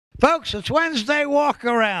Folks, it's Wednesday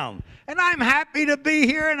Walkaround, and I'm happy to be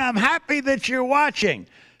here, and I'm happy that you're watching.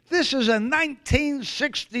 This is a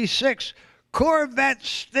 1966 Corvette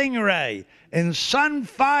Stingray in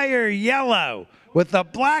Sunfire Yellow with a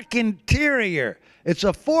black interior. It's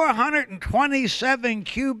a 427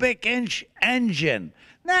 cubic inch engine.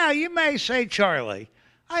 Now, you may say, Charlie,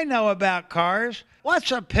 I know about cars.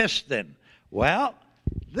 What's a piston? Well,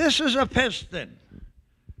 this is a piston.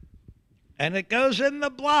 And it goes in the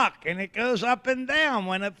block, and it goes up and down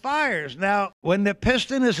when it fires. Now, when the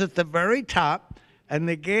piston is at the very top, and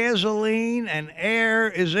the gasoline and air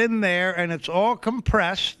is in there, and it's all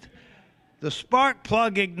compressed, the spark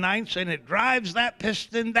plug ignites, and it drives that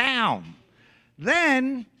piston down.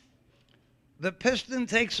 Then, the piston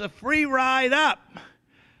takes a free ride up.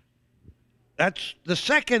 That's the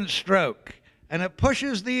second stroke. And it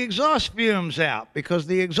pushes the exhaust fumes out, because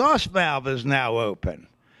the exhaust valve is now open.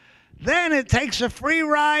 Then it takes a free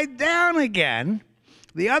ride down again.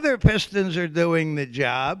 The other pistons are doing the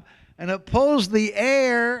job, and it pulls the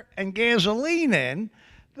air and gasoline in.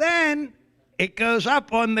 Then it goes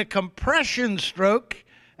up on the compression stroke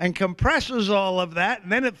and compresses all of that,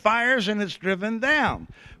 and then it fires and it's driven down.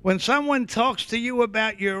 When someone talks to you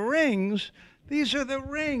about your rings, these are the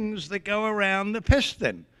rings that go around the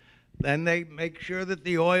piston. Then they make sure that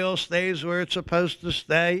the oil stays where it's supposed to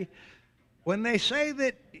stay. When they say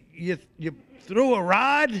that you threw a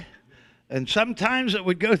rod, and sometimes it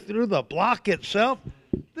would go through the block itself,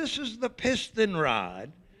 this is the piston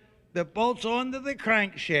rod that bolts onto the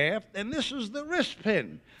crankshaft, and this is the wrist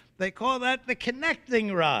pin. They call that the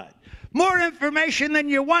connecting rod. More information than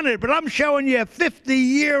you wanted, but I'm showing you a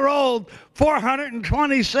 50-year-old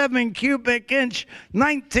 427 cubic inch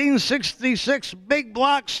 1966 big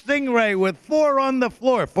block Stingray with 4 on the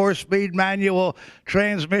floor, 4-speed manual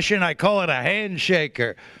transmission. I call it a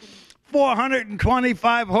handshaker.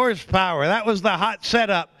 425 horsepower. That was the hot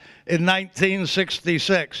setup in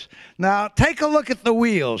 1966. Now, take a look at the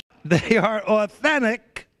wheels. They are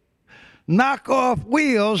authentic knockoff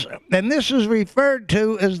wheels, and this is referred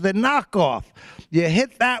to as the knockoff. You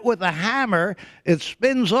hit that with a hammer, it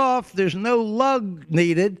spins off, there's no lug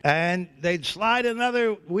needed, and they'd slide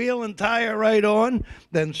another wheel and tire right on,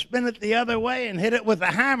 then spin it the other way and hit it with a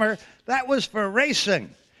hammer. That was for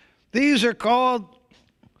racing. These are called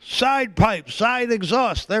side pipes, side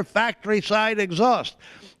exhaust. They're factory side exhaust.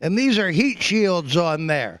 And these are heat shields on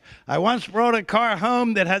there. I once brought a car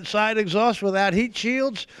home that had side exhaust without heat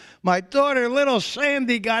shields. My daughter, little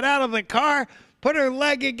Sandy, got out of the car, put her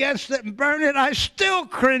leg against it and burned it. I still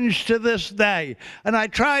cringe to this day. And I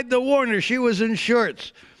tried to warn her. She was in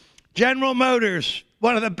shorts. General Motors,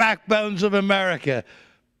 one of the backbones of America,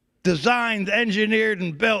 designed, engineered,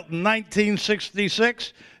 and built in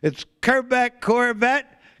 1966. It's Kerbeck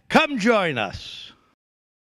Corvette. Come join us.